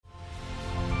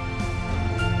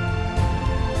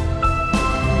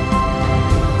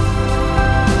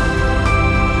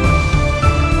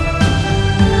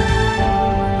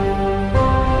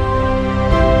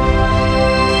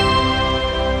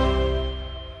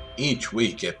Each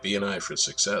week at BNI for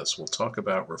Success, we'll talk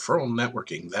about referral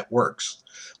networking that works.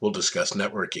 We'll discuss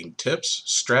networking tips,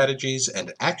 strategies,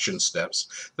 and action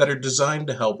steps that are designed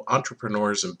to help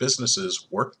entrepreneurs and businesses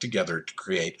work together to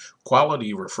create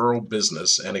quality referral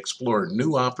business and explore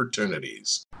new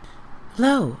opportunities.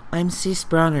 Hello, I'm Cease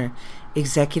Bronner,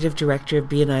 Executive Director of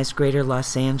BNI's Greater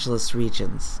Los Angeles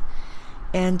Regions.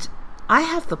 And I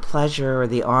have the pleasure or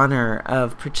the honor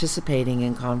of participating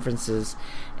in conferences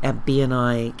at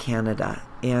BNI Canada.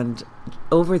 And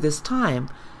over this time,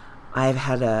 I've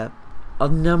had a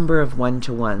number of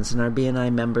one-to-ones, and our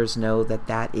BNI members know that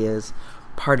that is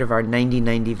part of our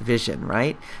 90-90 vision,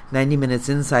 right? 90 minutes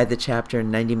inside the chapter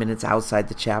and 90 minutes outside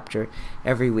the chapter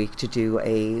every week to do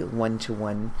a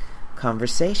one-to-one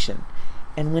conversation.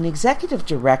 And when executive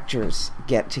directors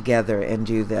get together and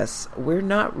do this, we're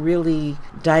not really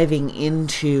diving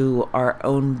into our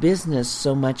own business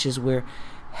so much as we're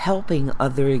helping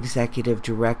other executive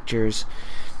directors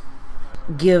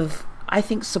give, I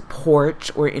think, support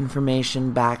or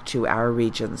information back to our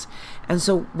regions. And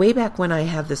so way back when I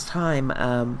had this time,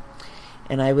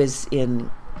 and I was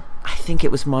in, I think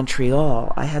it was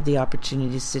Montreal, I had the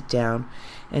opportunity to sit down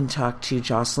and talk to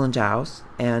Jocelyn Dowse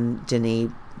and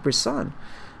Denis Brisson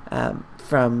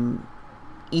from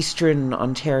Eastern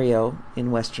Ontario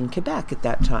in Western Quebec at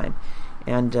that time.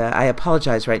 And I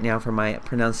apologize right now for my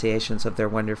pronunciations of their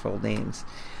wonderful names.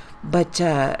 But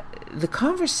the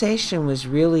conversation was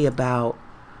really about,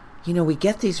 we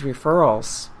get these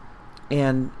referrals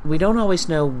and we don't always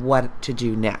know what to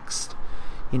do next.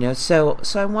 So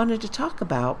I wanted to talk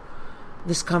about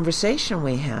this conversation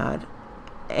we had,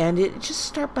 and it just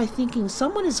start by thinking,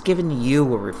 someone has given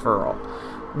you a referral.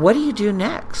 What do you do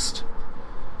next?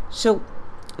 So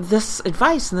this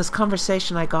advice and this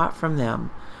conversation I got from them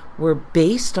were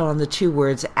based on the two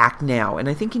words act now. And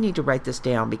I think you need to write this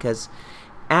down because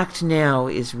act now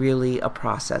is really a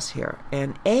process here.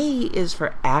 And A is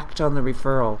for act on the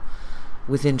referral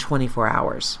within 24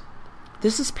 hours.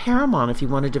 This is paramount if you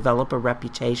want to develop a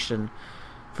reputation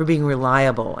for being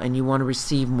reliable and you want to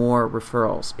receive more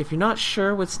referrals. If you're not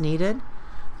sure what's needed,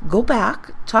 go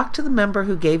back, talk to the member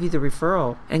who gave you the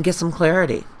referral, and get some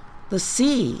clarity. The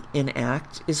C in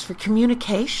ACT is for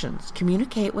communications.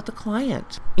 Communicate with the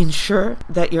client. Ensure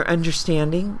that your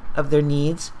understanding of their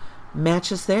needs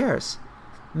matches theirs.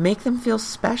 Make them feel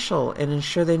special and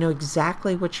ensure they know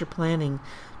exactly what you're planning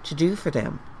to do for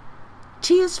them.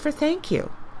 T is for thank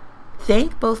you.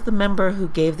 Thank both the member who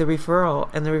gave the referral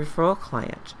and the referral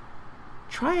client.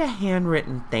 Try a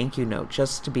handwritten thank you note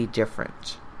just to be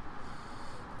different.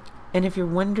 And if you're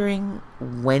wondering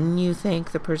when you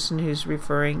thank the person who's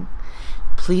referring,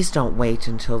 please don't wait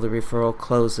until the referral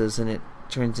closes and it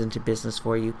turns into business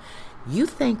for you. You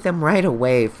thank them right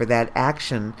away for that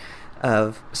action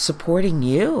of supporting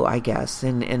you, I guess,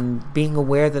 and being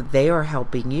aware that they are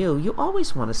helping you. You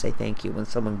always want to say thank you when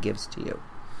someone gives to you.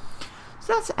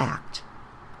 So that's ACT.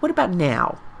 What about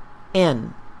now?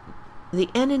 N. The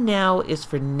N in now is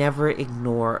for never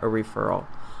ignore a referral.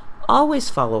 Always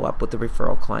follow up with the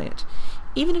referral client.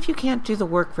 Even if you can't do the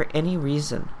work for any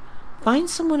reason, find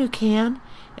someone who can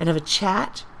and have a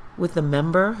chat with the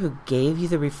member who gave you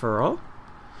the referral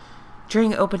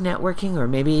during open networking or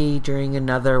maybe during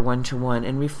another one-to-one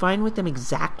and refine with them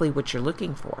exactly what you're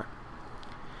looking for.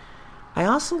 I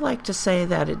also like to say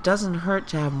that it doesn't hurt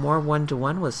to have more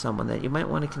one-to-one with someone, that you might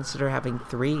want to consider having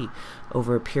 3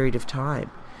 over a period of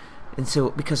time. And so,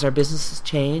 because our businesses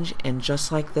change, and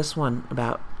just like this one,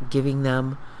 about giving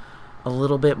them a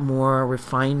little bit more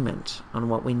refinement on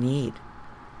what we need.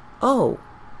 O.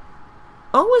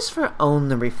 O is for own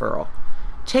the referral.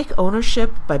 Take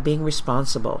ownership by being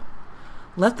responsible.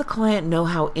 Let the client know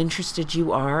how interested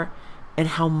you are and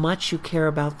how much you care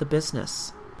about the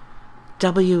business.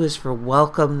 W is for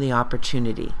welcome the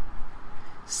opportunity.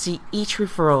 See each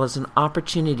referral as an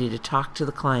opportunity to talk to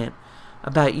the client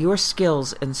about your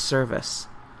skills and service.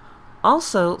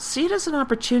 Also, see it as an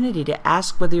opportunity to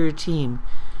ask whether your team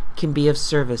can be of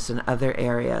service in other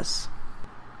areas.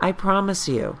 I promise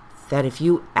you that if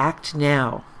you act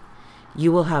now,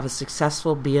 you will have a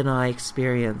successful BNI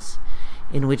experience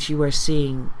in which you are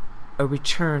seeing a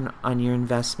return on your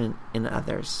investment in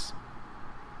others.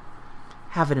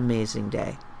 Have an amazing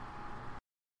day.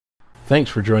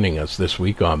 Thanks for joining us this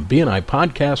week on BNI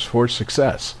Podcast for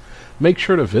Success. Make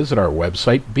sure to visit our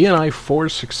website, BNI for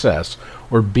Success,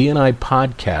 or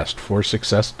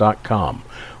BNIPodcastforSuccess.com,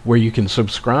 where you can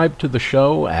subscribe to the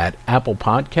show at Apple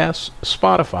Podcasts,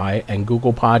 Spotify, and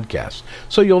Google Podcasts,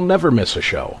 so you'll never miss a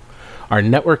show. Our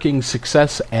networking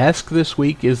success ask this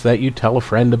week is that you tell a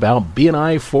friend about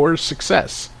BNI for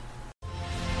Success.